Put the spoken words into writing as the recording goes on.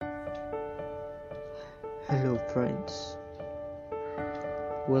Hello, friends.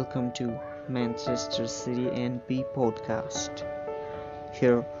 Welcome to Manchester City NP podcast.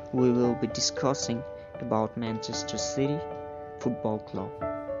 Here we will be discussing about Manchester City Football Club,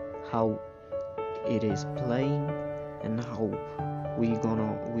 how it is playing, and how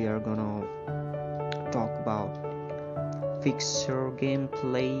we are gonna talk about fixture,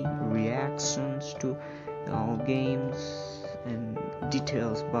 gameplay, reactions to games, and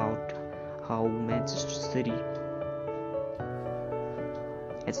details about how Manchester City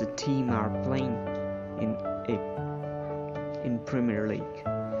as a team are playing in Premier League,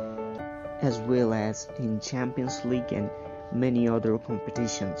 as well as in Champions League and many other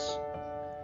competitions.